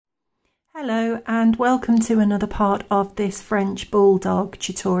Hello and welcome to another part of this French Bulldog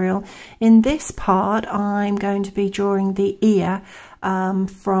tutorial. In this part I'm going to be drawing the ear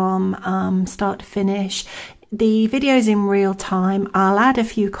from start to finish. The video is in real time. I'll add a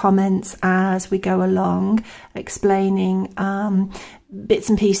few comments as we go along explaining bits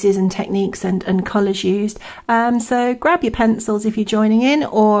and pieces and techniques and colours used. So grab your pencils if you're joining in,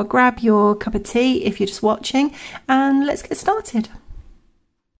 or grab your cup of tea if you're just watching, and let's get started.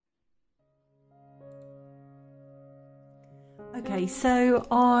 Okay, so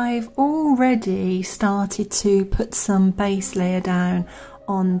I've already started to put some base layer down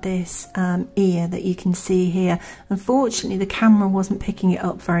on this ear that you can see here. Unfortunately, the camera wasn't picking it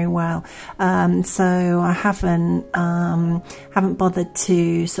up very well, so I haven't bothered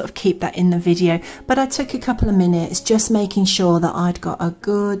to sort of keep that in the video. But I took a couple of minutes just making sure that I'd got a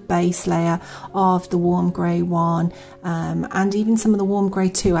good base layer of the warm grey one, and even some of the warm grey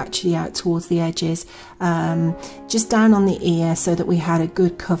too, actually out towards the edges, just down on the ear, so that we had a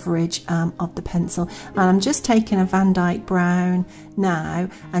good coverage of the pencil. And I'm just taking a Van Dyke brown now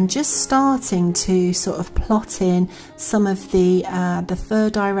and just starting to sort of plot in some of the fur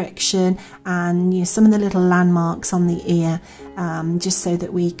direction and some of the little landmarks on the ear, just so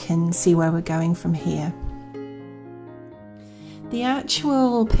that we can see where we're going from here. The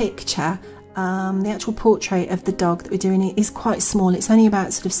actual picture, the actual portrait of the dog that we're doing is quite small. It's only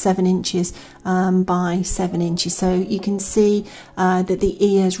about sort of 7 inches by 7 inches, so you can see that the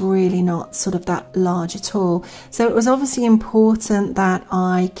ear is really not sort of that large at all. So it was obviously important that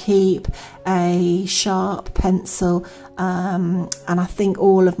I keep a sharp pencil, and I think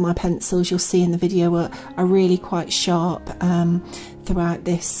all of my pencils you'll see in the video are really quite sharp throughout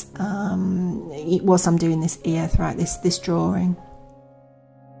this, whilst I'm doing this ear, throughout this drawing.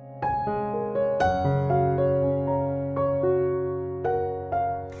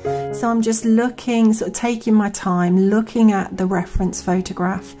 So I'm just looking, sort of taking my time, looking at the reference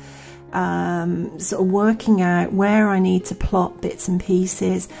photograph, sort of working out where I need to plot bits and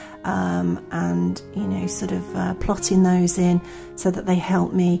pieces, and sort of plotting those in so that they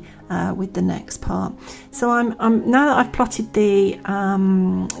help me with the next part. So I'm now that I've plotted the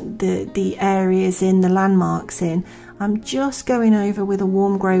areas in, the landmarks in, I'm just going over with a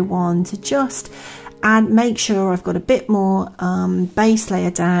warm grey one to just make sure I've got a bit more base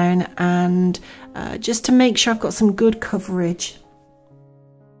layer down, and just to make sure I've got some good coverage,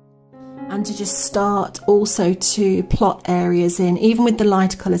 and to just start also to plot areas in, even with the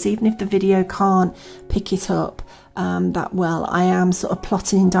lighter colours. Even if the video can't pick it up that well, I am sort of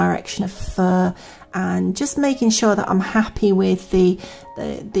plotting in direction of fur, and just making sure that I'm happy with the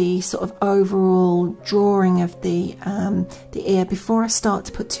sort of overall drawing of the ear before I start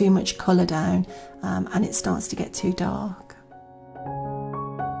to put too much colour down, and it starts to get too dark.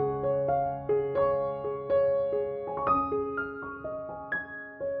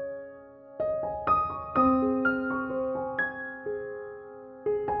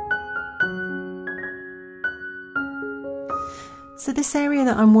 So this area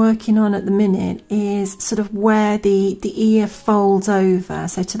that I'm working on at the minute is sort of where the ear folds over.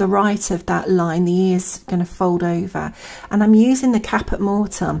 So to the right of that line, the ear's going to fold over. And I'm using the Caput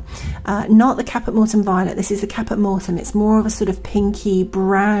Mortuum, not the Caput Mortuum Violet. This is the Caput Mortuum. It's more of a sort of pinky,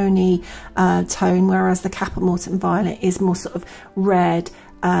 browny tone, whereas the Caput Mortuum Violet is more sort of red,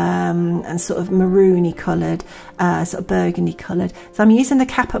 and sort of maroony coloured, sort of burgundy coloured. So I'm using the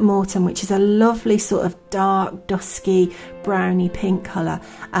Caput Mortuum, which is a lovely sort of dark, dusky, browny pink colour,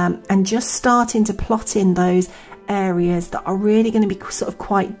 and just starting to plot in those areas that are really going to be sort of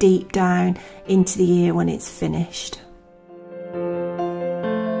quite deep down into the ear when it's finished.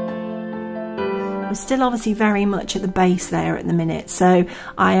 I'm still obviously very much at the base layer at the minute, so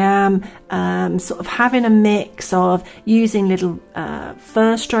I am sort of having a mix of using little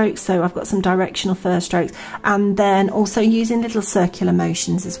fur strokes, so I've got some directional fur strokes, and then also using little circular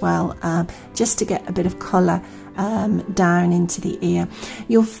motions as well, just to get a bit of colour down into the ear.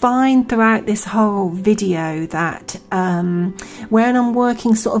 You'll find throughout this whole video that when I'm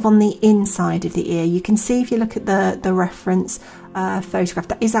working sort of on the inside of the ear, you can see, if you look at the reference photograph,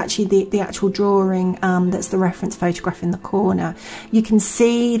 that is actually the actual drawing, that's the reference photograph in the corner. You can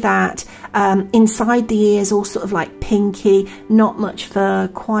see that inside the ear is all sort of like pinky, not much fur,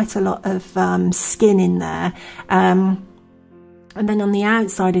 quite a lot of skin in there, and then on the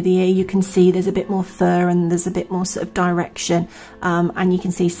outside of the ear you can see there's a bit more fur and there's a bit more sort of direction, and you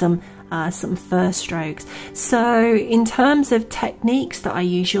can see some fur strokes. So in terms of techniques that I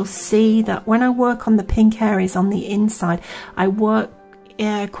use, you'll see that when I work on the pink areas on the inside, I work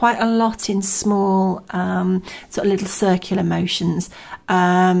quite a lot in small sort of little circular motions,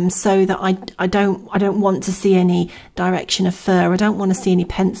 so that I don't want to see any direction of fur. I don't want to see any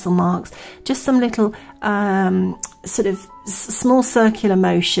pencil marks. Just some little sort of small circular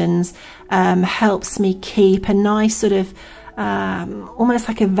motions helps me keep a nice sort of almost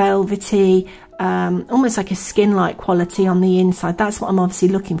like a velvety, almost like a skin-like quality on the inside. That's what I'm obviously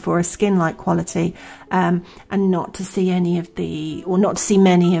looking for, a skin-like quality, and not to see any of the, or not to see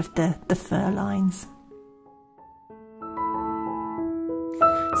many of the fur lines.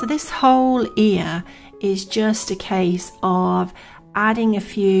 So this whole ear is just a case of adding a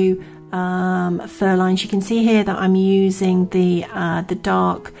few fur lines. You can see here that I'm using the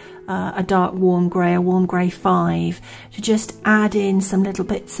dark, a dark warm grey, a warm grey 5, to just add in some little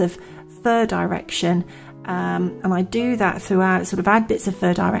bits of fur direction, and I do that throughout, sort of add bits of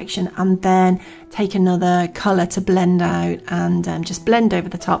fur direction and then take another colour to blend out, and just blend over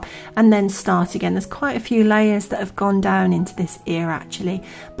the top and then start again. There's quite a few layers that have gone down into this ear actually,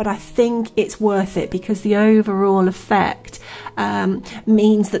 but I think it's worth it because the overall effect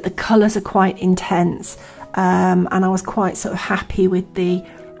means that the colours are quite intense, and I was quite sort of happy with the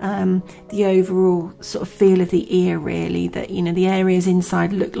overall sort of feel of the ear, really, that, you know, the areas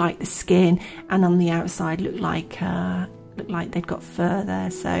inside look like the skin and on the outside look like they've got fur there.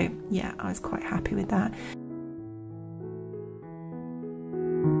 So yeah, I was quite happy with that.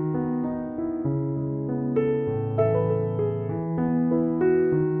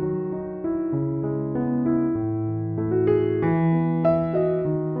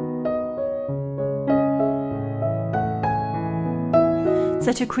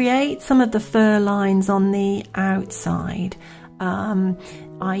 So to create some of the fur lines on the outside,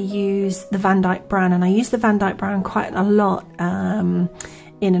 I use the Van Dyke Brown, and I use the Van Dyke Brown quite a lot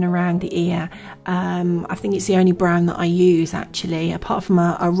in and around the ear. I think it's the only brown that I use actually, apart from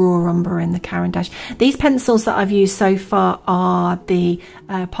a raw umber in the Caran d'Ache. These pencils that I've used so far are the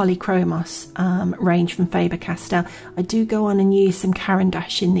Polychromos range from Faber-Castell. I do go on and use some Caran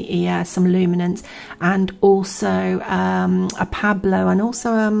d'Ache in the ear, some luminance, and also a Pablo, and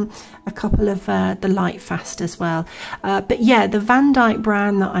also a couple of the Light Fast as well. But yeah, the Van Dyke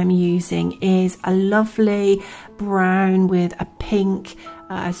Brown that I'm using is a lovely brown with a pink,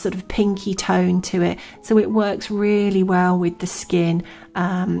 sort of pinky tone to it, so it works really well with the skin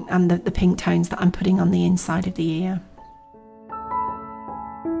and the pink tones that I'm putting on the inside of the ear.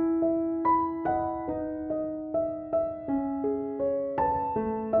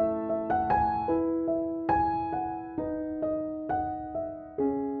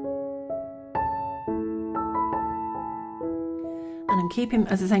 And I'm keeping,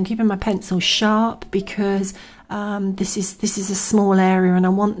 as I say, I'm keeping my pencil sharp because this is a small area, and I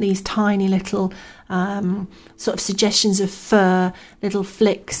want these tiny little sort of suggestions of fur, little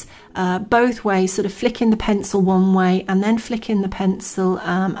flicks both ways, sort of flicking the pencil one way and then flicking the pencil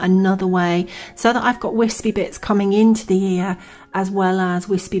another way, so that I've got wispy bits coming into the ear as well as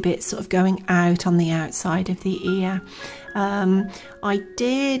wispy bits sort of going out on the outside of the ear. I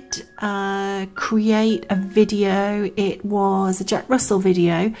did create a video. It was a Jack Russell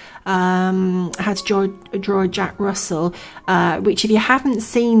video, how to draw a Jack Russell, which if you haven't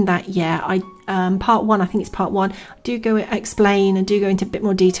seen that yet, part one, I think it's part one, I do go explain and do go into a bit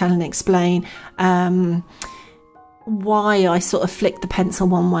more detail and explain why I sort of flick the pencil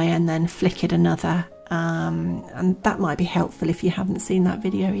one way and then flick it another, and that might be helpful if you haven't seen that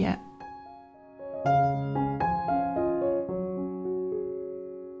video yet.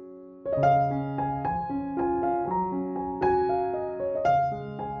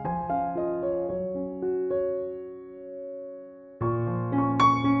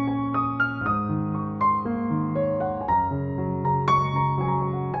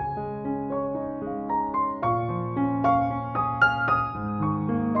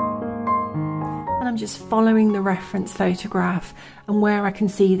 I'm just following the reference photograph, and where I can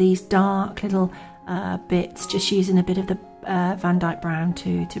see these dark little bits, just using a bit of the Van Dyke Brown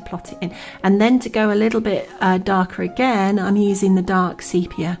to plot it in. And then to go a little bit darker again, I'm using the dark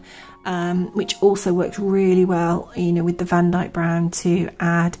sepia, which also works really well, you know, with the Van Dyke Brown to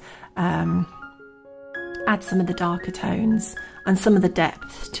add some of the darker tones and some of the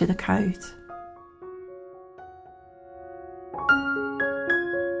depth to the coat.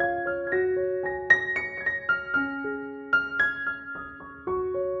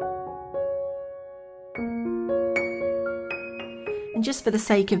 And just for the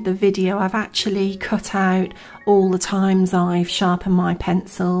sake of the video, I've actually cut out all the times I've sharpened my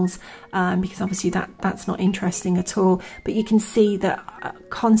pencils, because obviously that's not interesting at all. But you can see that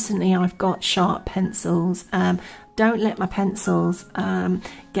constantly I've got sharp pencils, don't let my pencils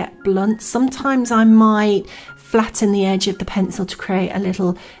get blunt. Sometimes I might flatten the edge of the pencil to create a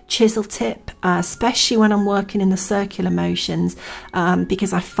little chisel tip, especially when I'm working in the circular motions,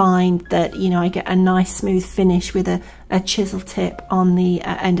 because I find that, you know, I get a nice smooth finish with a chisel tip on the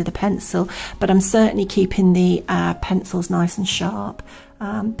end of the pencil. But I'm certainly keeping the pencils nice and sharp,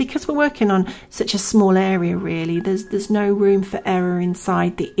 because we're working on such a small area. Really, there's no room for error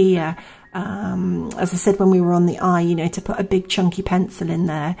inside the ear. As I said when we were on the eye, you know, to put a big chunky pencil in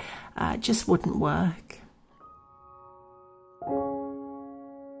there just wouldn't work.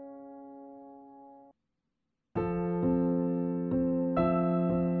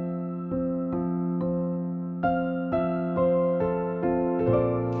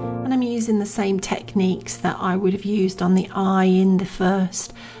 And I'm using the same techniques that I would have used on the eye in the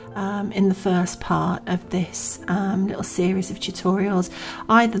first part of this little series of tutorials,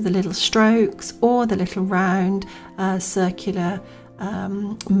 either the little strokes or the little round circular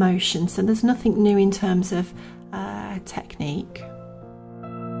motion. So there's nothing new in terms of technique.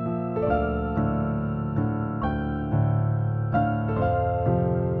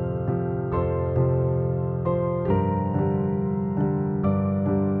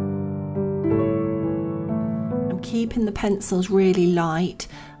 Keeping the pencils really light.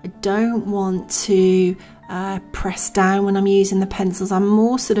 I don't want to press down when I'm using the pencils. I'm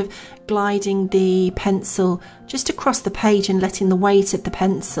more sort of gliding the pencil just across the page and letting the weight of the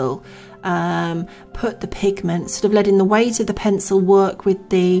pencil put the pigment, sort of letting the weight of the pencil work with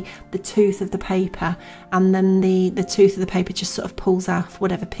the tooth of the paper, and then the tooth of the paper just sort of pulls off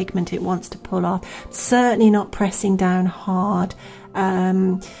whatever pigment it wants to pull off. Certainly not pressing down hard.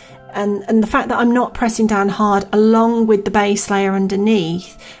 And the fact that I'm not pressing down hard along with the base layer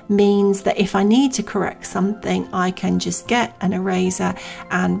underneath means that if I need to correct something, I can just get an eraser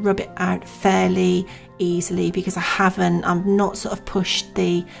and rub it out fairly easily, because I've not sort of pushed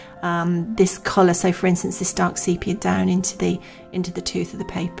the this colour, so for instance this dark sepia, down into the tooth of the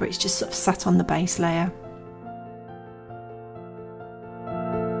paper. It's just sort of sat on the base layer.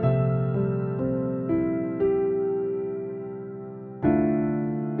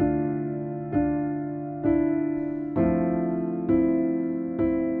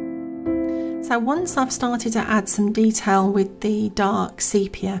 So once I've started to add some detail with the dark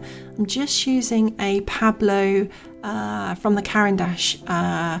sepia, I'm just using a Pablo from the Caran d'Ache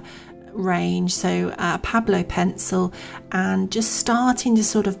range, so a Pablo pencil, and just starting to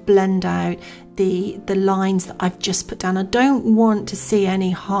sort of blend out the lines that I've just put down. I don't want to see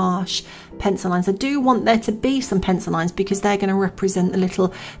any harsh pencil lines. I do want there to be some pencil lines because they're going to represent the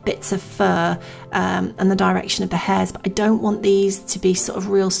little bits of fur and the direction of the hairs, but I don't want these to be sort of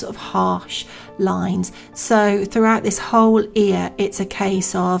real sort of harsh lines. So throughout this whole ear, it's a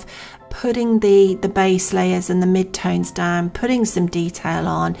case of putting the base layers and the mid-tones down, putting some detail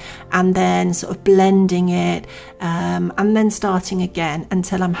on, and then sort of blending it, and then starting again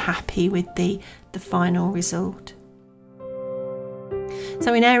until I'm happy with the final result.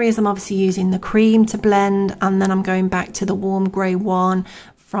 So in areas I'm obviously using the cream to blend, and then I'm going back to the warm grey one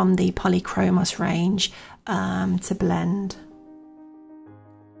from the Polychromos range to blend.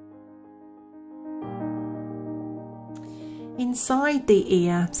 Inside the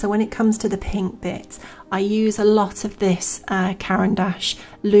ear, so when it comes to the pink bits, I use a lot of this Caran d'Ache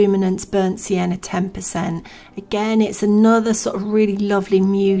Luminance Burnt Sienna 10%. Again, it's another sort of really lovely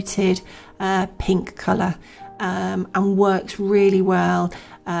muted pink colour, and works really well,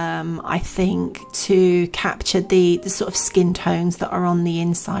 I think, to capture the sort of skin tones that are on the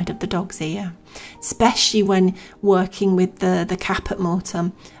inside of the dog's ear, especially when working with the caput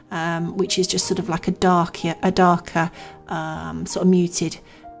mortem, which is just sort of like a darker sort of muted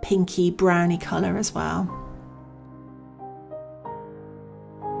pinky browny colour as well.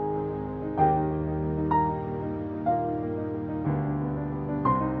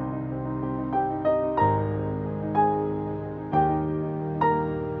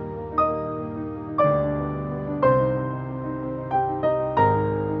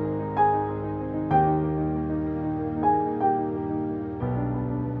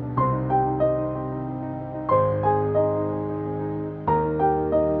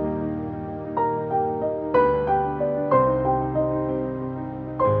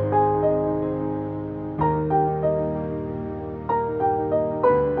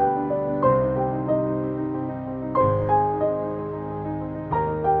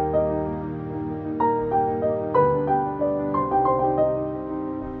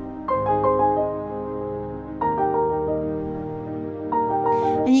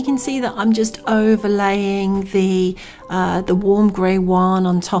 And you can see that I'm just overlaying the warm grey one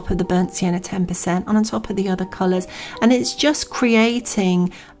on top of the burnt sienna 10% on top of the other colours, and it's just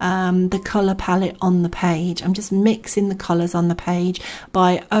creating the colour palette on the page. I'm just mixing the colours on the page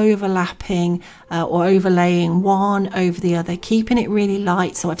by overlapping or overlaying one over the other, keeping it really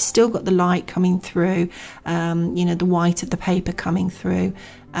light, so I've still got the light coming through, you know, the white of the paper coming through,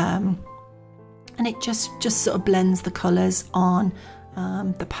 and it just sort of blends the colours on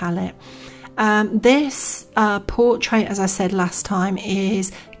the palette. This portrait, as I said last time,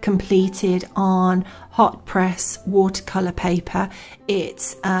 is completed on hot press watercolor paper.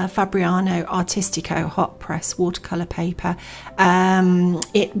 It's Fabriano Artistico hot press watercolor paper.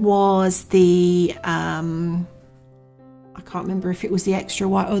 It was the I can't remember if it was the extra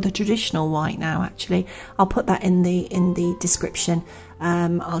white or the traditional white now, actually. I'll put that in the description.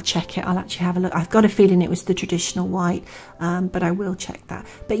 I'll check it. I'll actually have a look. I've got a feeling it was the traditional white, but I will check that.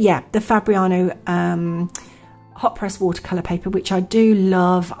 But yeah, the Fabriano hot press watercolor paper, which I do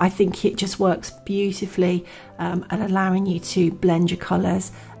love. I think it just works beautifully at allowing you to blend your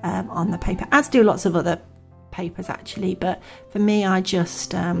colors on the paper, as do lots of other papers actually. But for me, I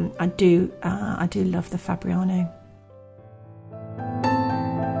just I do love the Fabriano.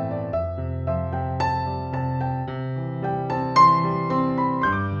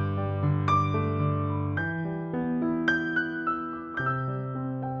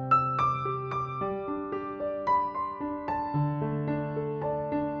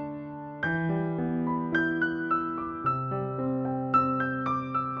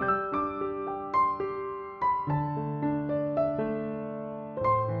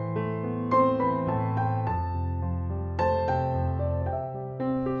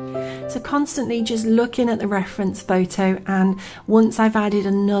 So constantly just looking at the reference photo, and once I've added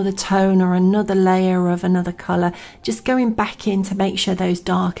another tone or another layer of another colour, just going back in to make sure those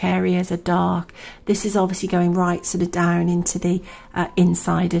dark areas are dark. This is obviously going right sort of down into the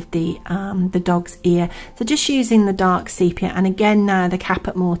inside of the dog's ear. So just using the dark sepia, and again now the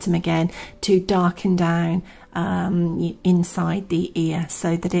caput mortuum again to darken down inside the ear,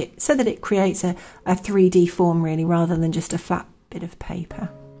 so that it creates a 3D form really, rather than just a flat bit of paper.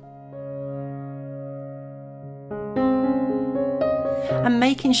 And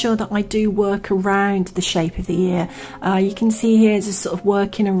making sure that I do work around the shape of the ear. You can see here just sort of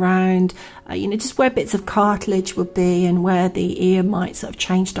working around, you know, just where bits of cartilage would be and where the ear might sort of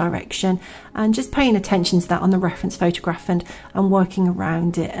change direction, and just paying attention to that on the reference photograph, and working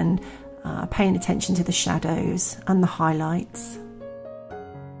around it, and paying attention to the shadows and the highlights.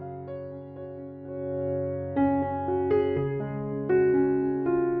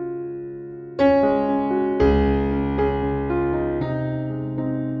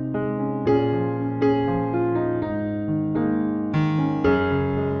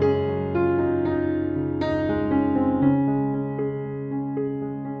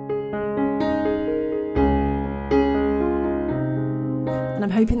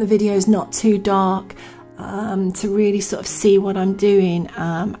 And I'm hoping the video is not too dark to really sort of see what I'm doing.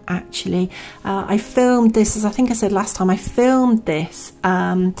 Actually, I filmed this, as I think I said last time, I filmed this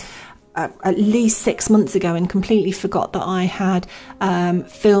at least 6 months ago and completely forgot that I had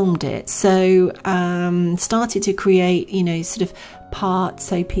filmed it. So started to create, you know, sort of parts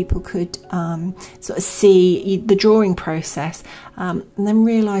so people could sort of see the drawing process, and then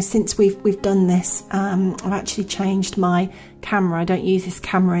realised since we've done this, I've actually changed my camera. I don't use this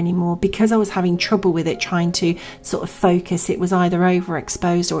camera anymore because I was having trouble with it trying to sort of focus. It was either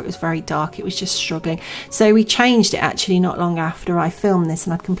overexposed or it was very dark. It was just struggling. So we changed it actually not long after I filmed this,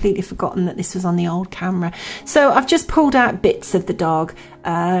 and I'd completely forgotten that this was on the old camera. So I've just pulled out bits of the dog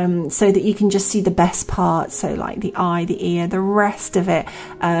so that you can just see the best parts, so like the eye, the ear. The rest of it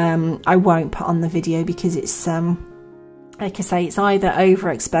I won't put on the video because it's like I say, it's either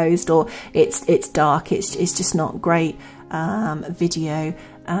overexposed or it's dark. It's just not great video.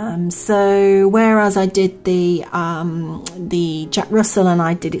 So whereas I did the Jack Russell, and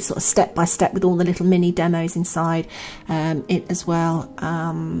I did it sort of step by step with all the little mini demos inside it as well,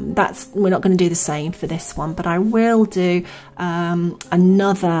 we're not going to do the same for this one, but I will do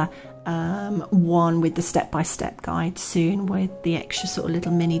another one with the step-by-step guide soon, with the extra sort of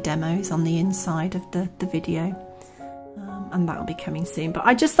little mini demos on the inside of the video. And that'll be coming soon. But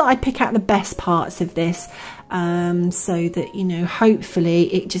I just thought I'd pick out the best parts of this, so that, you know, hopefully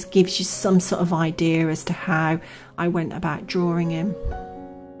it just gives you some sort of idea as to how I went about drawing him.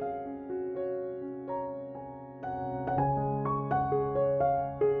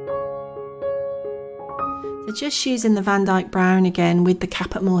 So just using the Van Dyke Brown again with the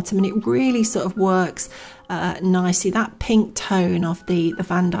caput mortuum, and it really sort of works nicely. That pink tone of the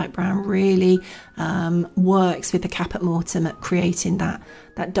Van Dyke brown really works with the Caput Mortuum at creating that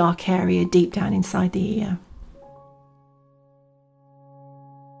dark area deep down inside the ear.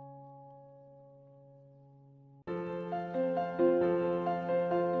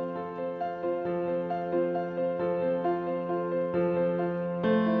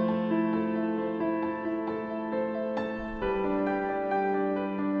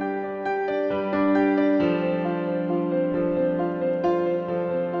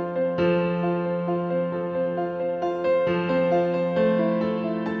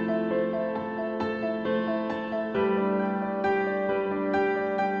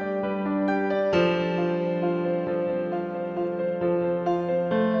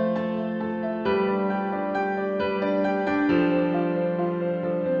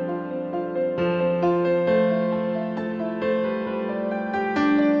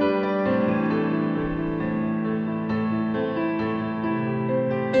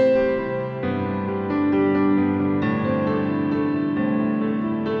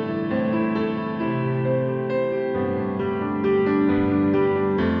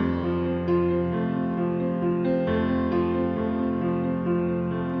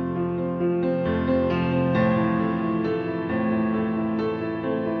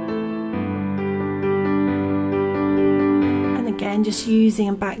 Again, just using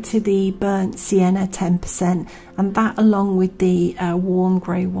and back to the burnt sienna 10%, and that along with the warm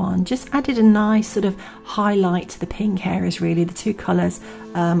grey one just added a nice sort of highlight to the pink areas. Really, the two colours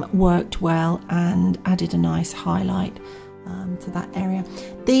worked well and added a nice highlight to that area.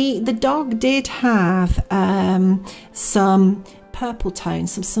 The dog did have some purple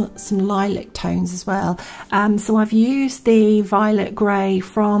tones, some lilac tones as well. So I've used the violet grey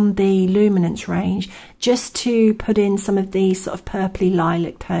from the Luminance range just to put in some of these sort of purpley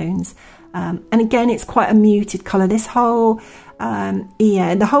lilac tones. And again, it's quite a muted colour. This whole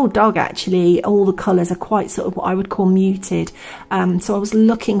ear, the whole dog actually, all the colours are quite sort of what I would call muted. So I was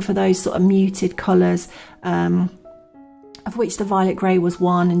looking for those sort of muted colours, of which the violet grey was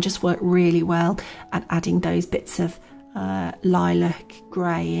one, and just worked really well at adding those bits of lilac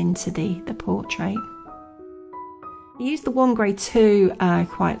grey into the portrait. I use the warm grey 2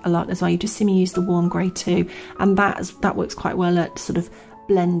 quite a lot as well. You just see me use the warm grey 2, and that works quite well at sort of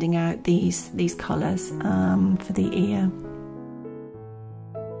blending out these colours for the ear.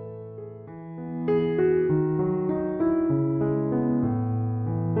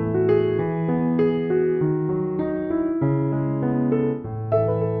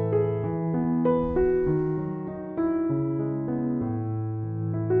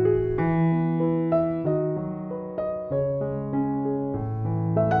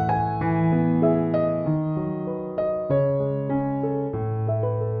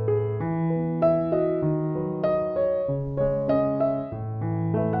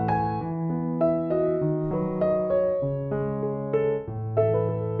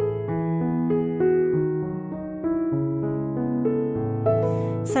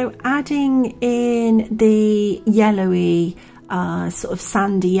 So adding in the yellowy, sort of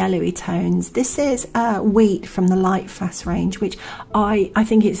sandy yellowy tones. This is Wheat from the Light Fast range, which I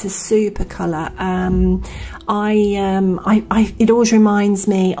think it's a super colour. It always reminds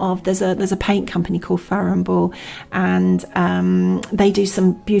me of there's a paint company called Farrow & Ball, and they do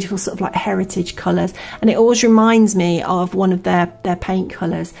some beautiful sort of like heritage colours, and it always reminds me of one of their paint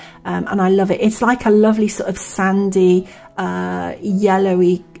colours, and I love it. It's like a lovely sort of sandy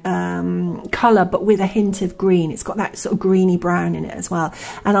yellowy colour, but with a hint of green. It's got that sort of greeny brown in it as well,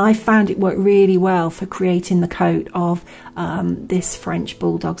 and I found it worked really well for creating the coat of this French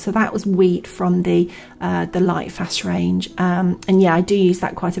Bulldog. So that was Wheat from the Light Fast range, and yeah, I do use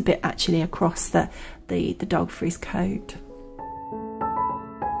that quite a bit actually across the dog for his coat.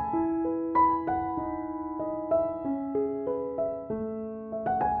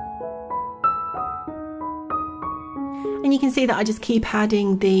 And you can see that I just keep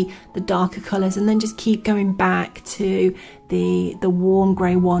adding the darker colours, and then just keep going back to the warm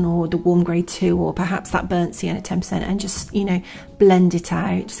grey 1 or the warm grey 2, or perhaps that burnt sienna 10%, and just, you know, blend it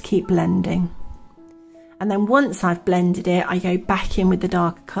out. Just keep blending. And then once I've blended it, I go back in with the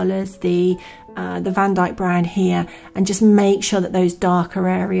darker colours, the Van Dyke brown here, and just make sure that those darker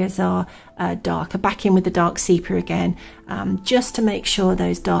areas are darker. Back in with the dark sepia again, just to make sure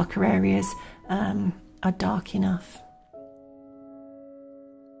those darker areas are dark enough.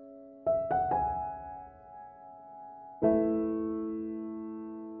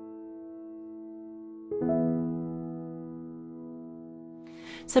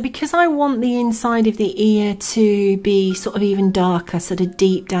 So because I want the inside of the ear to be sort of even darker, sort of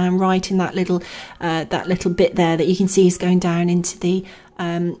deep down, right in that little bit there that you can see is going down into the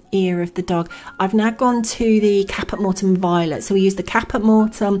ear of the dog, I've now gone to the Caput Mortuum Violet. So we used the Caput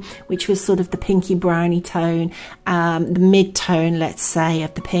Mortuum, which was sort of the pinky browny tone, the mid tone, let's say,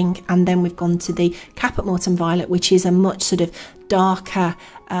 of the pink, and then we've gone to the Caput Mortuum Violet, which is a much sort of darker,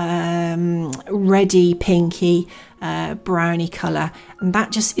 reddy, pinky, browny colour, and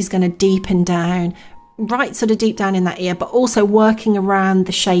that just is going to deepen down right sort of deep down in that ear, but also working around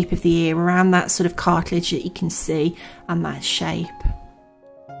the shape of the ear, around that sort of cartilage that you can see and that shape.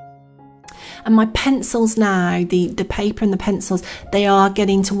 And my pencils now, the paper and the pencils, they are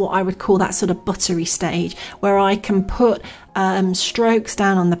getting to what I would call that sort of buttery stage, where I can put strokes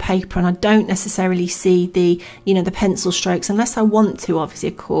down on the paper, and I don't necessarily see the pencil strokes unless I want to, obviously,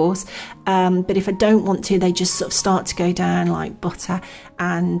 of course, but if I don't want to, they just sort of start to go down like butter,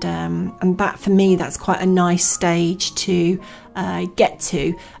 and that, for me, that's quite a nice stage to get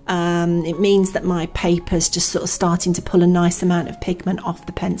to. It means that my paper's just sort of starting to pull a nice amount of pigment off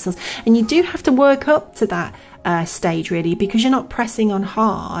the pencils, and you do have to work up to that stage, really, because you're not pressing on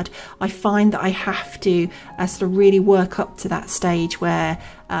hard. I find that I have to sort of really work up to that stage where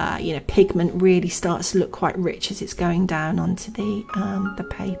pigment really starts to look quite rich as it's going down onto the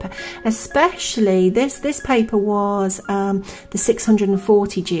paper. Especially this paper was the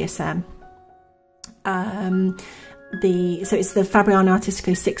 640 GSM. So it's the Fabriano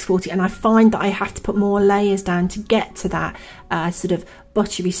Artistico 640, and I find that I have to put more layers down to get to that sort of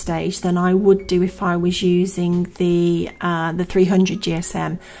buttery stage than I would do if I was using the 300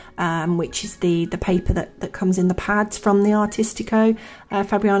 GSM, which is the paper that comes in the pads from the Artistico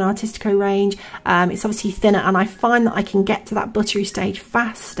Fabriano Artistico range. It's obviously thinner, and I find that I can get to that buttery stage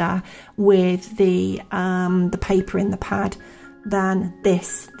faster with the paper in the pad than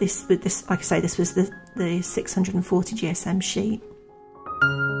this. Like I say, this was the 640 GSM sheet.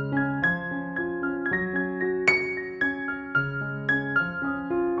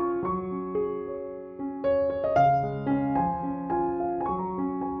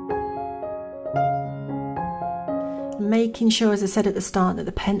 Making sure, as I said at the start, that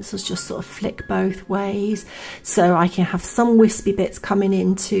the pencils just sort of flick both ways, so I can have some wispy bits coming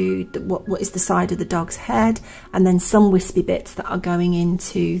into what is the side of the dog's head, and then some wispy bits that are going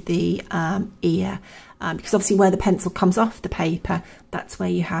into the ear, because obviously where the pencil comes off the paper, that's where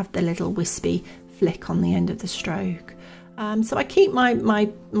you have the little wispy flick on the end of the stroke. So I keep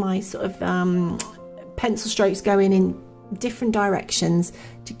my sort of pencil strokes going in different directions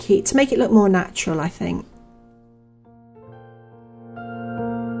to make it look more natural, I think.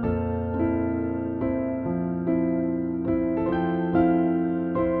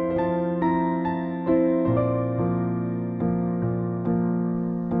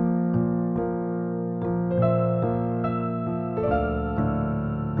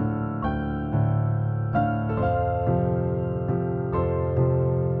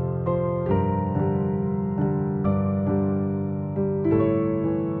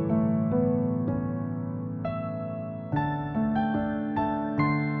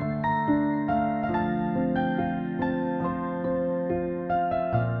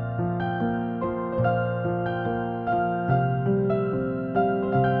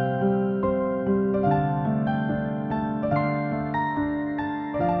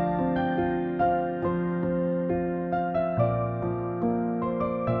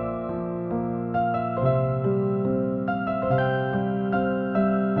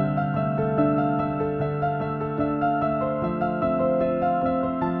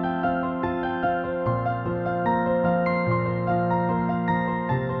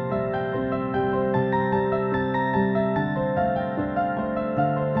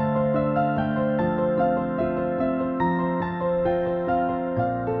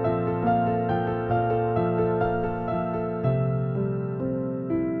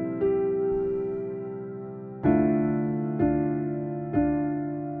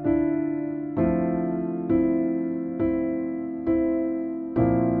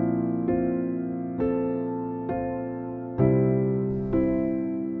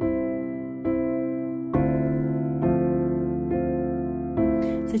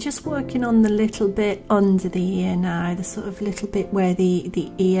 So just working on the little bit under the ear now, the sort of little bit where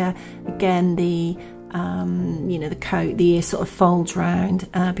the ear, again, the the coat, the ear sort of folds round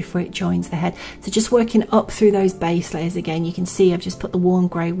before it joins the head. So just working up through those base layers again. You can see I've just put the warm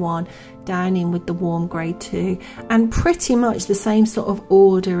grey 1 down in with the warm grey 2, and pretty much the same sort of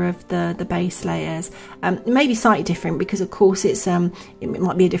order of the base layers. It may be slightly different because of course it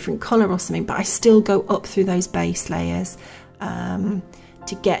might be a different colour or something, but I still go up through those base layers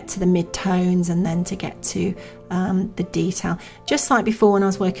to get to the mid-tones and then to get to the detail. Just like before when I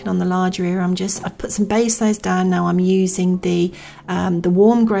was working on the larger ear, I've put some base layers down. Now I'm using the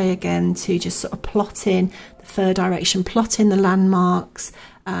warm grey again to just sort of plot in the fur direction, plot in the landmarks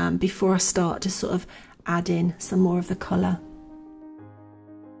before I start to sort of add in some more of the colour.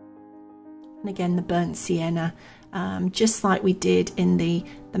 And again, the burnt sienna, just like we did in the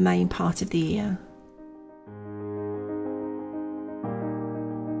main part of the ear.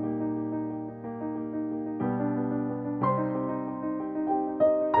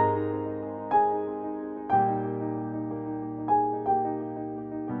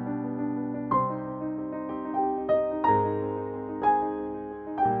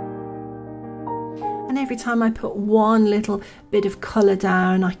 And every time I put one little bit of colour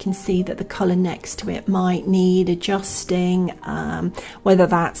down, I can see that the colour next to it might need adjusting, whether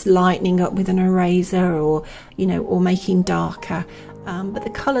that's lightening up with an eraser or, you know, or making darker. But the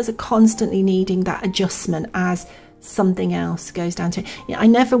colours are constantly needing that adjustment as something else goes down to it. You know, I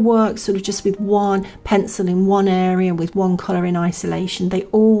never work sort of just with one pencil in one area with one colour in isolation. They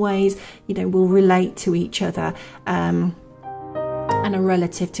always, you know, will relate to each other. And are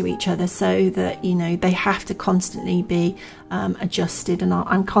relative to each other, so that, you know, they have to constantly be adjusted, and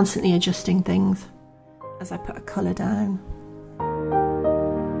I'm constantly adjusting things as I put a colour down.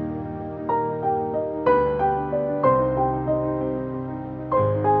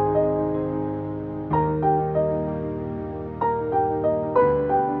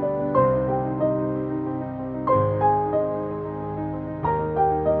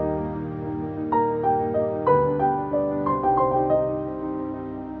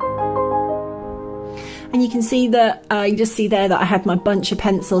 And you can see that, you just see there that I had my bunch of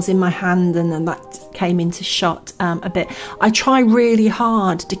pencils in my hand, and then that came into shot a bit. I try really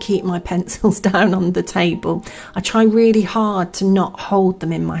hard to keep my pencils down on the table. I try really hard to not hold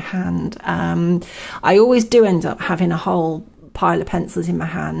them in my hand. I always do end up having a whole pile of pencils in my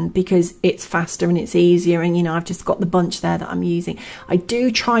hand because it's faster and it's easier, and, you know, I've just got the bunch there that I'm using. I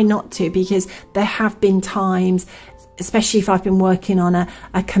do try not to, because there have been times, especially if I've been working on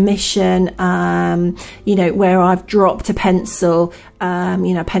a commission, you know, where I've dropped a pencil, you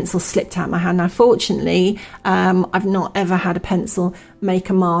know, a pencil slipped out my hand. Now, fortunately, I've not ever had a pencil make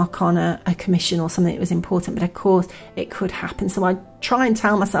a mark on a commission or something that was important, but of course it could happen. So I try and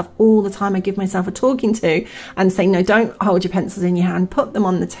tell myself all the time, I give myself a talking to and say, no, don't hold your pencils in your hand, put them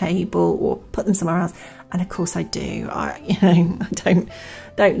on the table or put them somewhere else. And of course I do. You know, I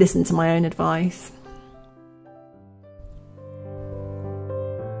don't listen to my own advice.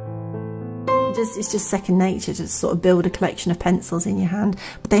 It's just second nature to sort of build a collection of pencils in your hand,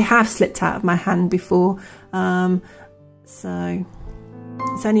 but they have slipped out of my hand before, so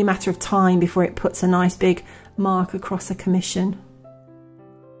it's only a matter of time before it puts a nice big mark across a commission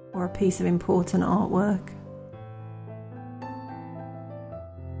or a piece of important artwork.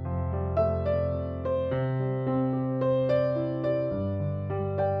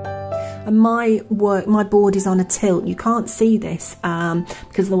 And my board is on a tilt. You can't see this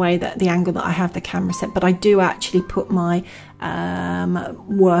because of the way that the angle that I have the camera set, but I do actually put my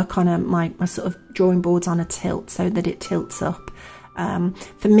work on my sort of drawing boards on a tilt so that it tilts up.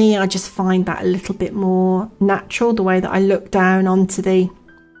 For me, I just find that a little bit more natural, the way that I look down onto the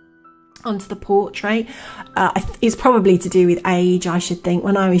portrait. It's probably to do with age, I should think.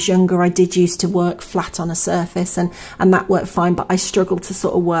 When I was younger, I did used to work flat on a surface, and that worked fine, but I struggle to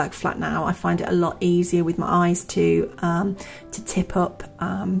sort of work flat now. I find it a lot easier with my eyes to tip up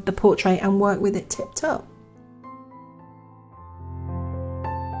the portrait and work with it tipped up.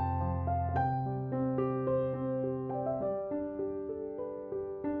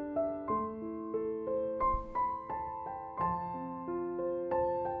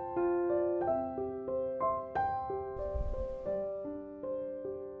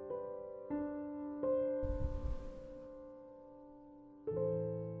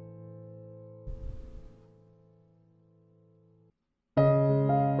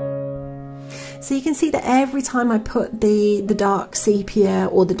 So you can see that every time I put the dark sepia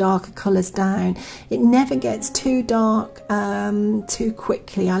or the darker colours down, it never gets too dark too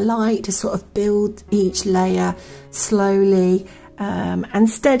quickly. I like to sort of build each layer slowly and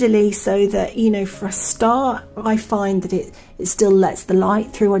steadily, so that, you know, for a start, I find that it still lets the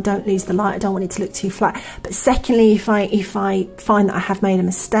light through. I don't lose the light. I don't want it to look too flat. But secondly, if I find that I have made a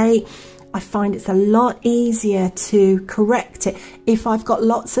mistake, I find it's a lot easier to correct it if I've got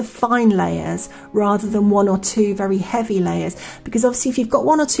lots of fine layers rather than one or two very heavy layers. Because obviously if you've got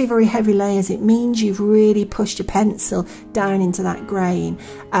one or two very heavy layers, it means you've really pushed your pencil down into that grain.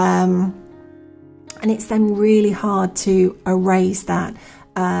 And it's then really hard to erase that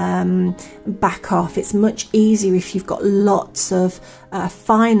back off. It's much easier if you've got lots of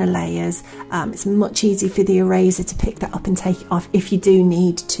finer layers. It's much easier for the eraser to pick that up and take it off if you do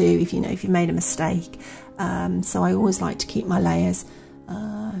need to, if you've made a mistake. So I always like to keep my layers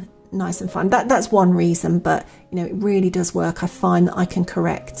nice and fine. That's one reason, but it really does work. I find that I can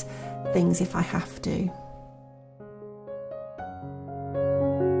correct things if I have to.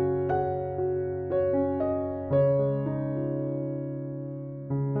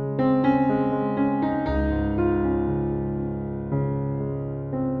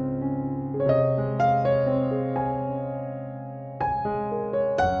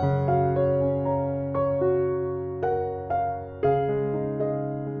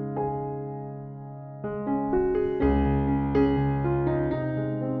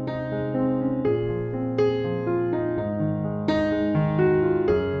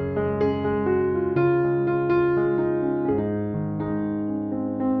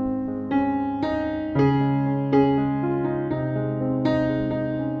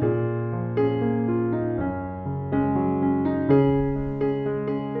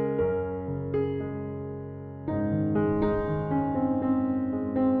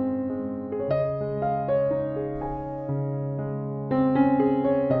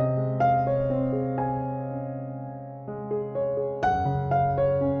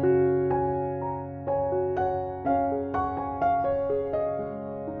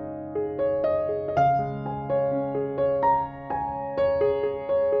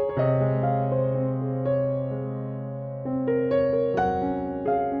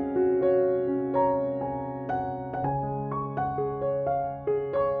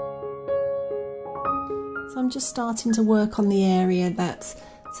 So I'm just starting to work on the area that's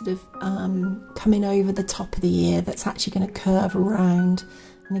sort of coming over the top of the ear, that's actually going to curve around.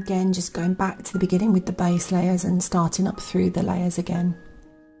 And again, just going back to the beginning with the base layers and starting up through the layers again.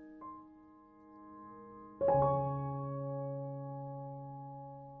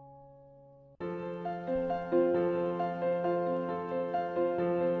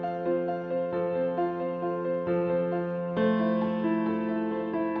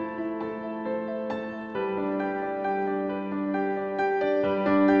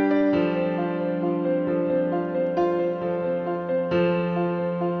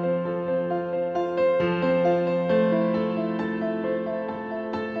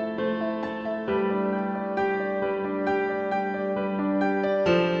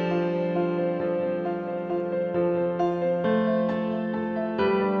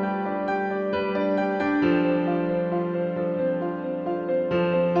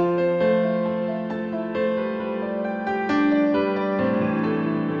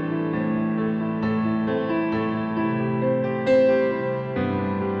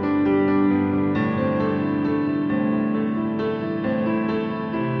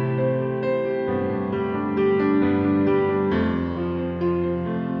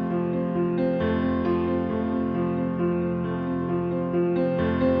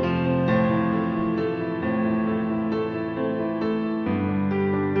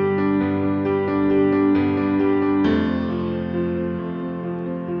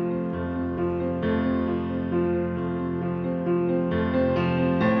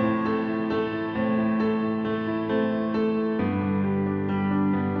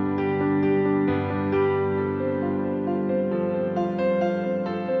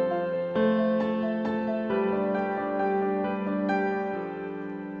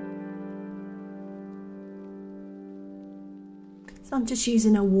 So I'm just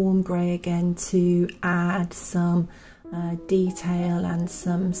using a warm grey again to add some detail and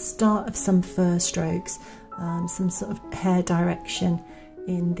some start of some fur strokes, some sort of hair direction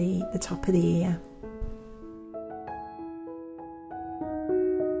in the top of the ear.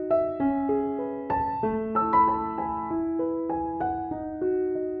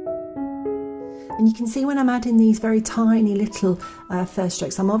 And you can see when I'm adding these very tiny little fur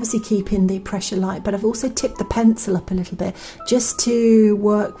strokes, I'm obviously keeping the pressure light, but I've also tipped the pencil up a little bit just to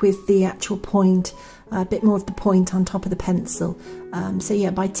work with the actual point, a bit more of the point on top of the pencil. So yeah,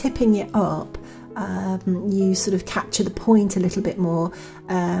 by tipping it up, you sort of capture the point a little bit more,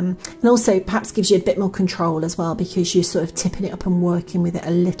 and also perhaps gives you a bit more control as well, because you're sort of tipping it up and working with it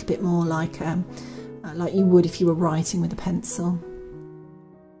a little bit more like you would if you were writing with a pencil.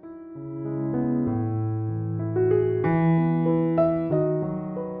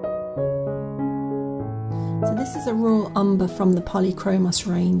 So this is a raw umber from the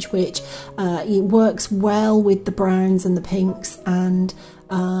Polychromos range, which it works well with the browns and the pinks and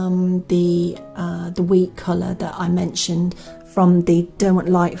the wheat colour that I mentioned from the Derwent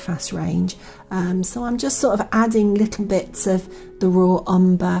Lightfast range. So I'm just sort of adding little bits of the raw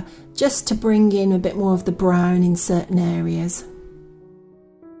umber just to bring in a bit more of the brown in certain areas.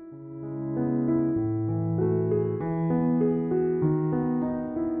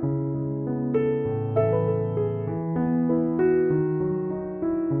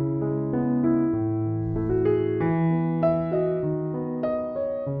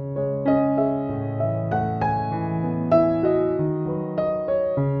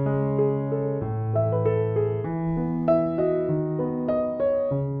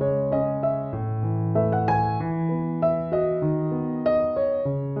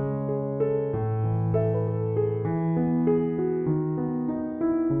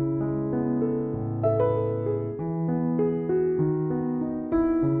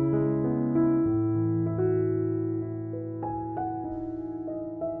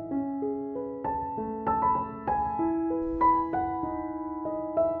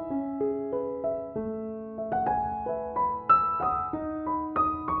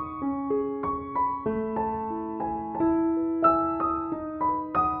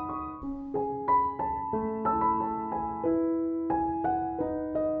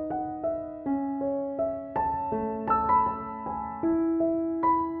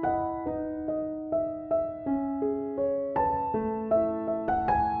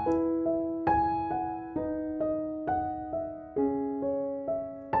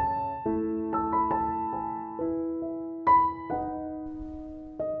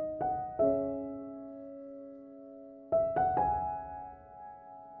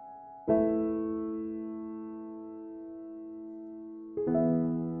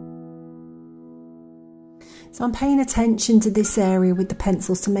 So I'm paying attention to this area with the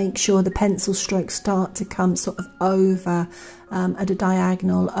pencils to make sure the pencil strokes start to come sort of over at a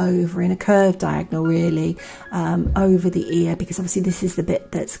diagonal, over in a curved diagonal really, over the ear, because obviously this is the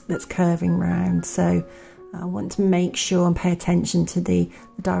bit that's curving round. So I want to make sure and pay attention to the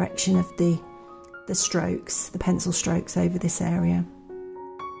direction of the strokes, the pencil strokes over this area.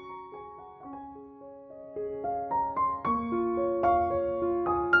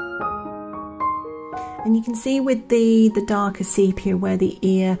 And you can see with the darker sepia where the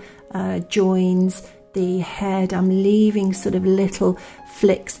ear joins the head, I'm leaving sort of little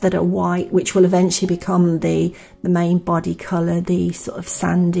flicks that are white, which will eventually become the main body colour, the sort of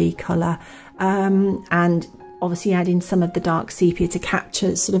sandy colour, and obviously adding some of the dark sepia to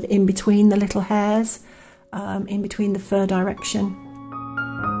capture sort of in between the little hairs, in between the fur direction.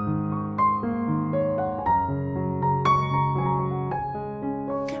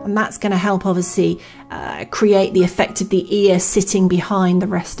 And that's going to help obviously create the effect of the ear sitting behind the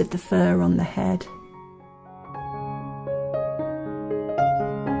rest of the fur on the head.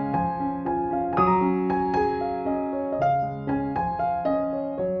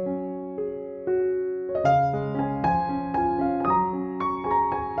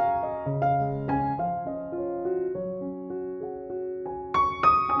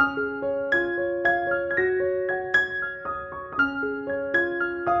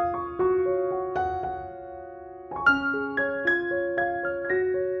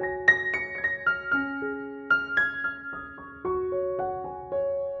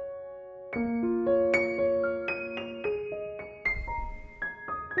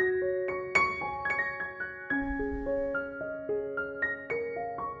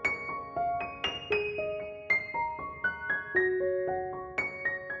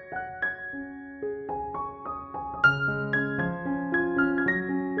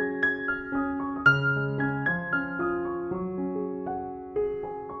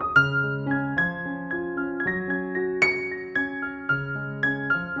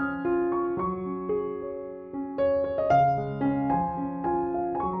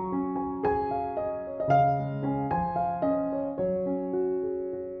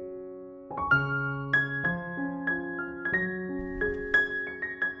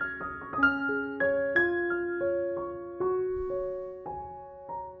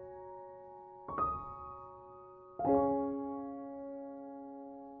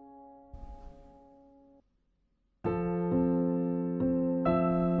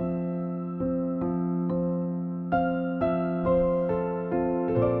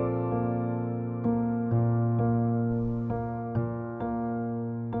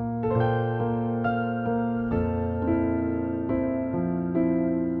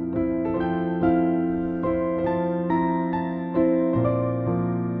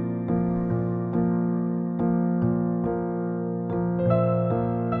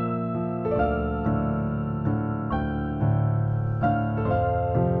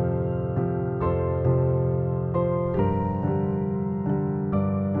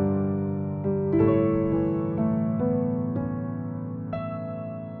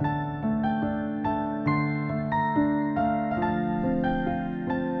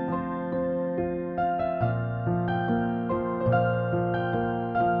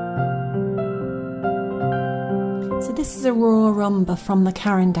 So this is a raw umber from the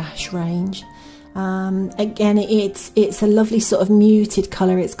Carandash range. Again, it's a lovely sort of muted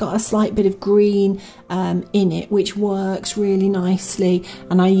colour. It's got a slight bit of green in it, which works really nicely,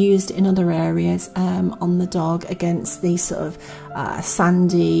 and I used it in other areas on the dog against the sort of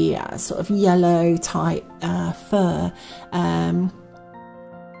sandy sort of yellow type fur. And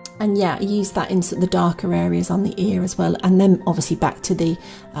yeah, I used that into the darker areas on the ear as well, and then obviously back to the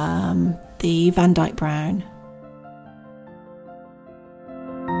Van Dyke brown.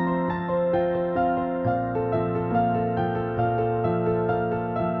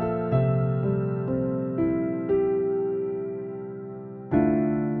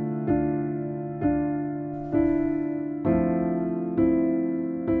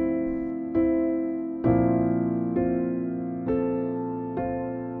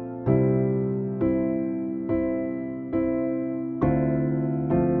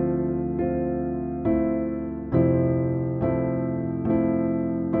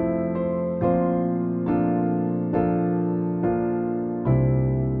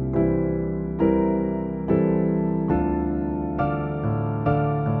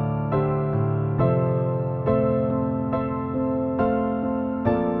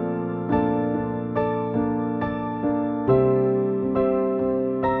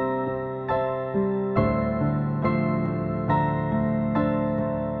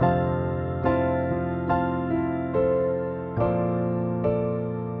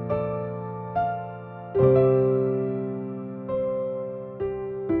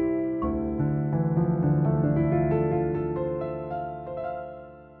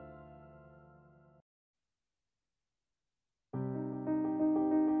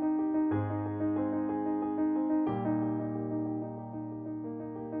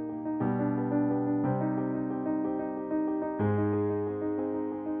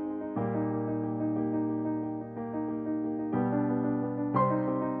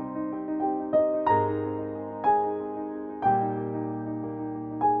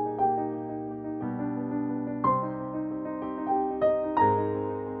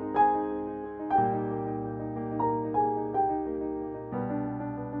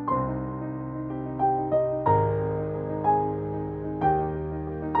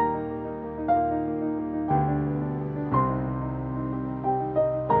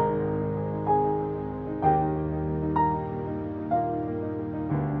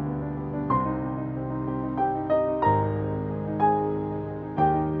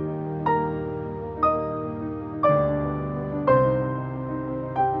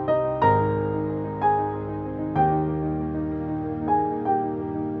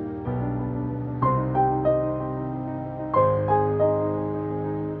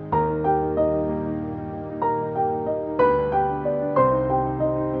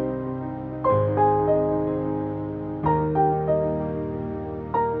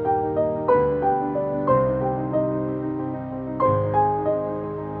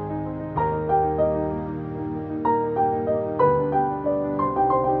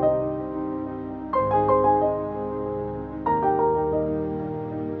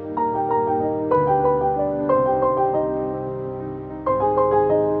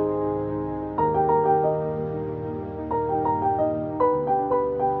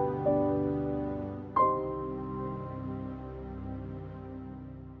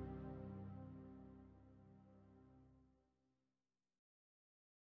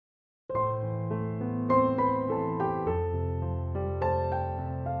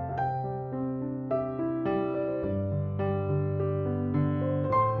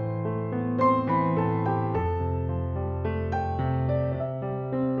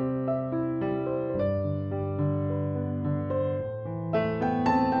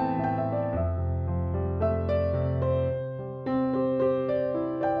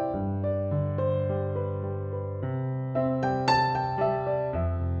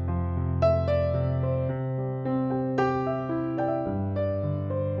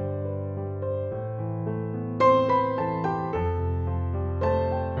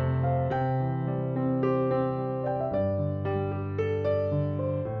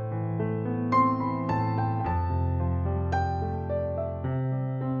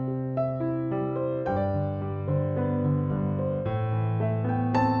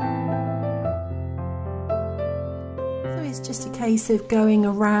 It's just a case of going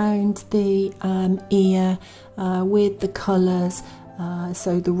around the ear with the colours,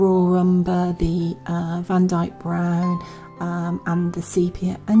 so the raw umber, the Van Dyke brown, and the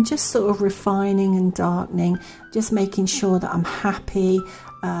sepia, and just sort of refining and darkening, just making sure that I'm happy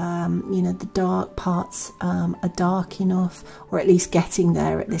you know, the dark parts are dark enough, or at least getting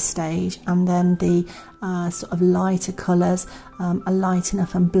there at this stage, and then the sort of lighter colours are light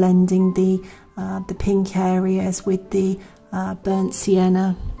enough and blending the pink areas with the burnt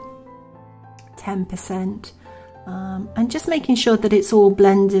sienna 10%. And just making sure that it's all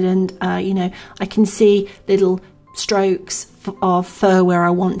blended, and you know, I can see little strokes of fur where I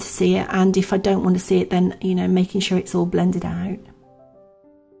want to see it, and if I don't want to see it, then, you know, making sure it's all blended out.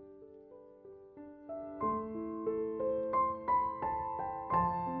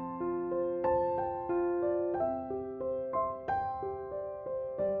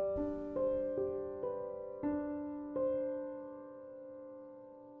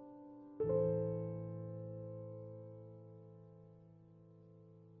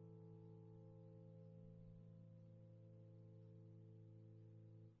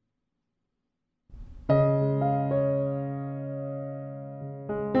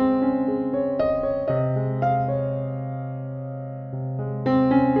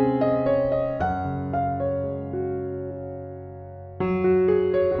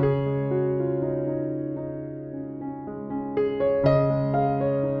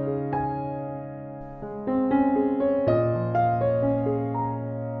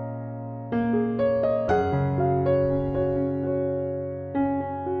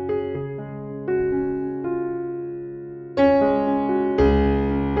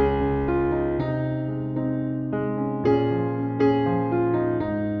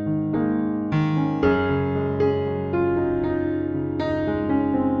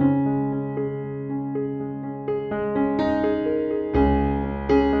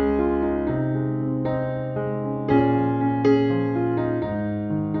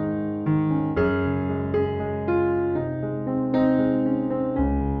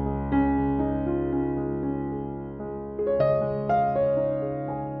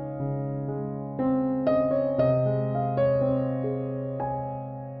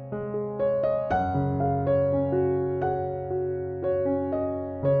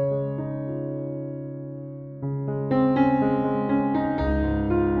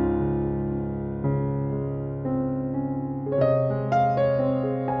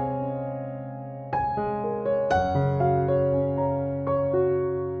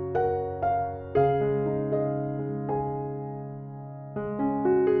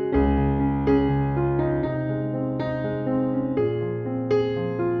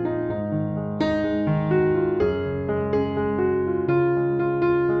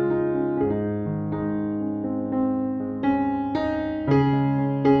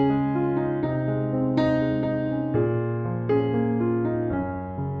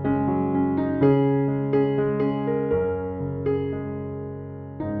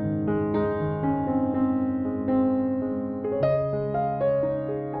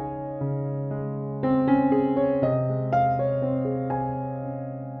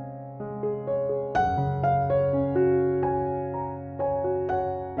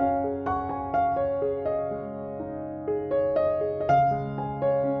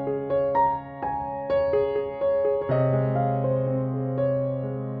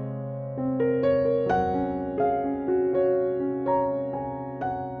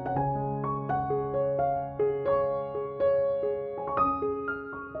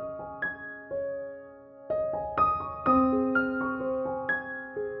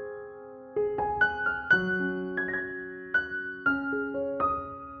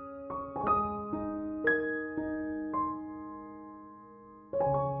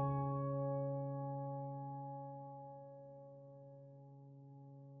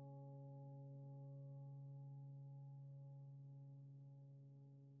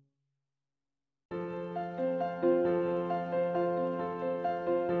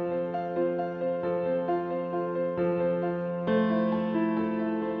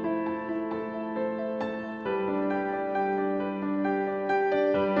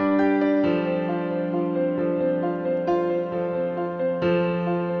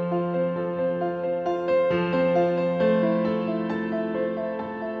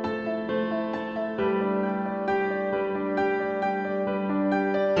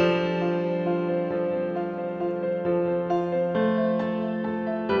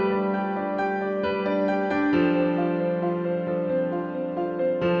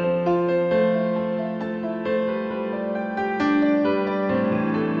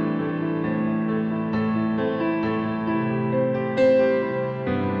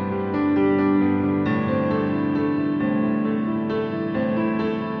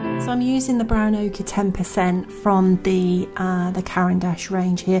 So I'm using the brown ochre 10% from the Caran d'Ache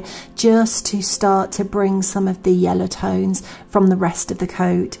range here, just to start to bring some of the yellow tones from the rest of the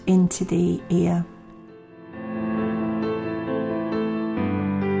coat into the ear.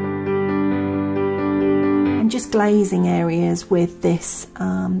 Just glazing areas with this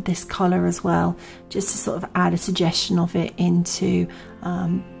this colour as well, just to sort of add a suggestion of it into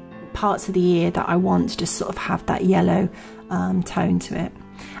parts of the ear that I want to just sort of have that yellow tone to it.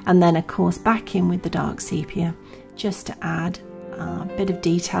 And then of course back in with the dark sepia, just to add a bit of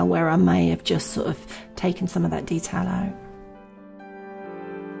detail where I may have just sort of taken some of that detail out.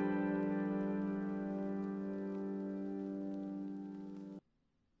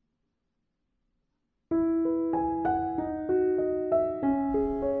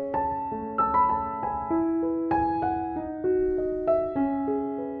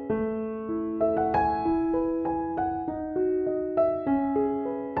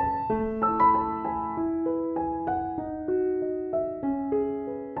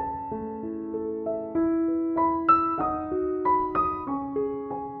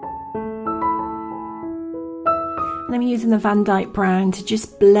 And I'm using the Van Dyke Brown to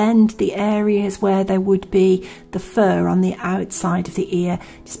just blend the areas where there would be the fur on the outside of the ear.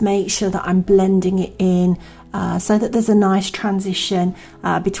 Just make sure that I'm blending it in so that there's a nice transition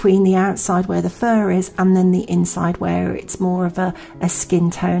between the outside where the fur is and then the inside where it's more of a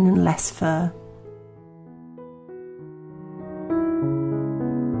skin tone and less fur.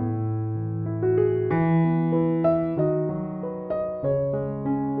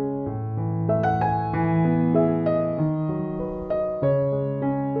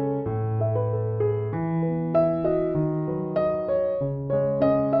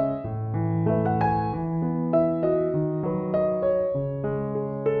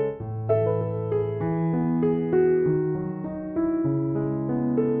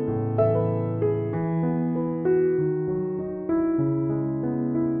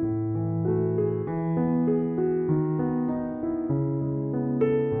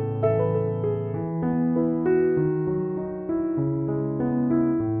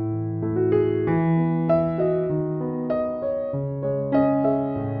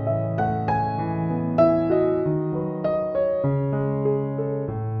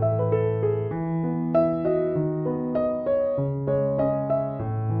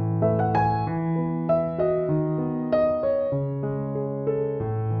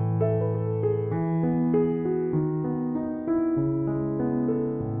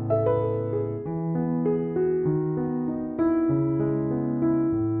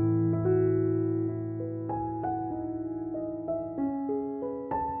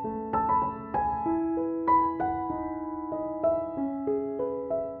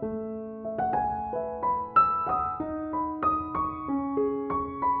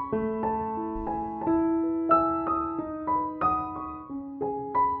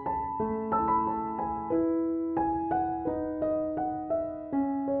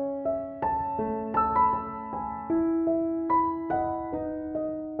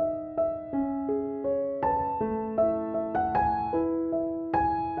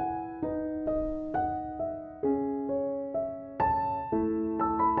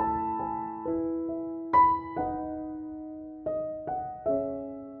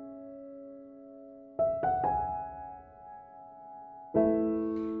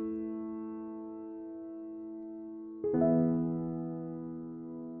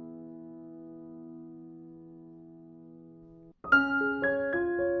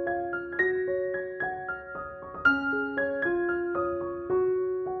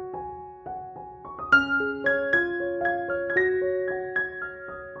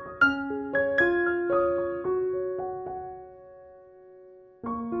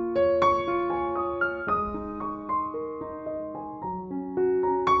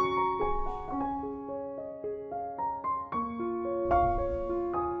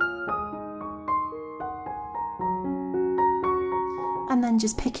 And then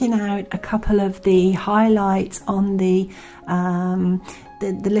just picking out a couple of the highlights on the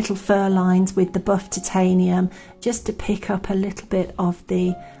little fur lines with the buff titanium, just to pick up a little bit of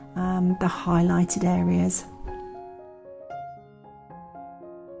the highlighted areas.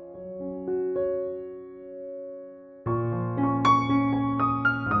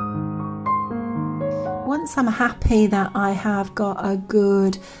 Once I'm happy that I have got a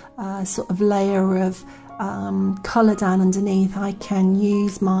good sort of layer of colour down underneath, I can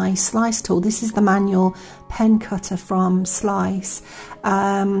use my slice tool. This is the manual pen cutter from Slice,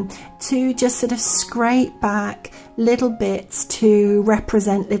 to just sort of scrape back little bits to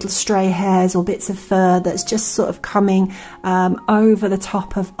represent little stray hairs or bits of fur that's just sort of coming over the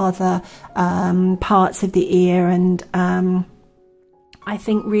top of other parts of the ear, and I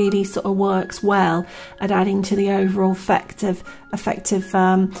think really sort of works well at adding to the overall effect of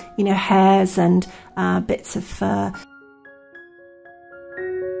you know, hairs and bits of fur.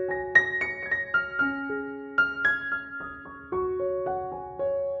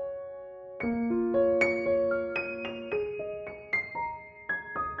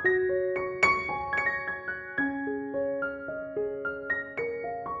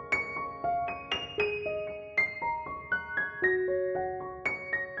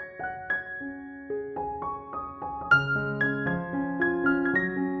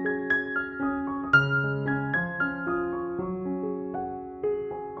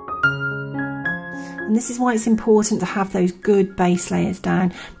 And this is why it's important to have those good base layers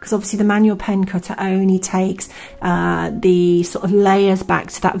down, because obviously the manual pen cutter only takes the sort of layers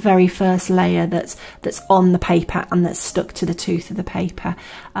back to that very first layer that's on the paper and that's stuck to the tooth of the paper.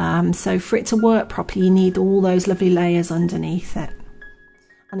 So for it to work properly, you need all those lovely layers underneath it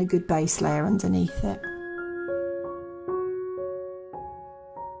and a good base layer underneath it.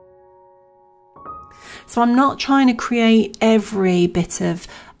 So I'm not trying to create every bit of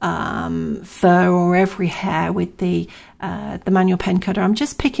fur or every hair with the manual pen cutter. I'm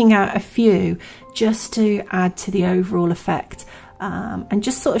just picking out a few just to add to the overall effect, and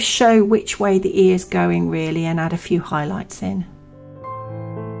just sort of show which way the ear's going really, and add a few highlights in.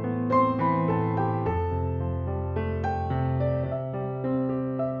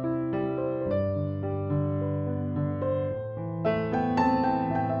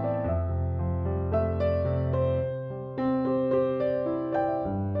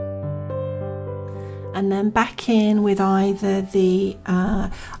 And then back in with either the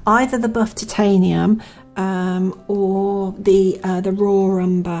buff titanium or the raw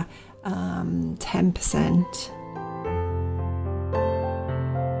umber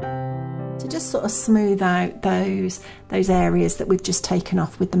 10%, to just sort of smooth out those areas that we've just taken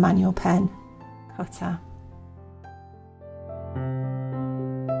off with the manual pen cutter.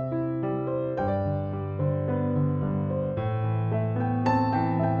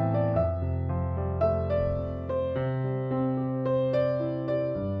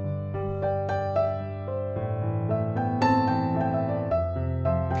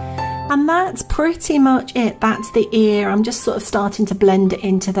 And that's pretty much it. That's the ear. I'm just sort of starting to blend it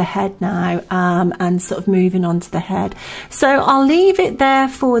into the head now, and sort of moving on to the head. So I'll leave it there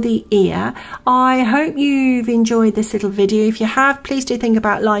for the ear. I hope you've enjoyed this little video. If you have, please do think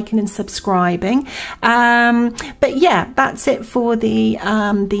about liking and subscribing. But yeah, that's it for the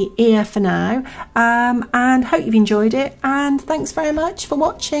ear for now. And hope you've enjoyed it. And thanks very much for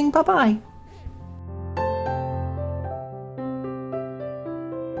watching. Bye bye.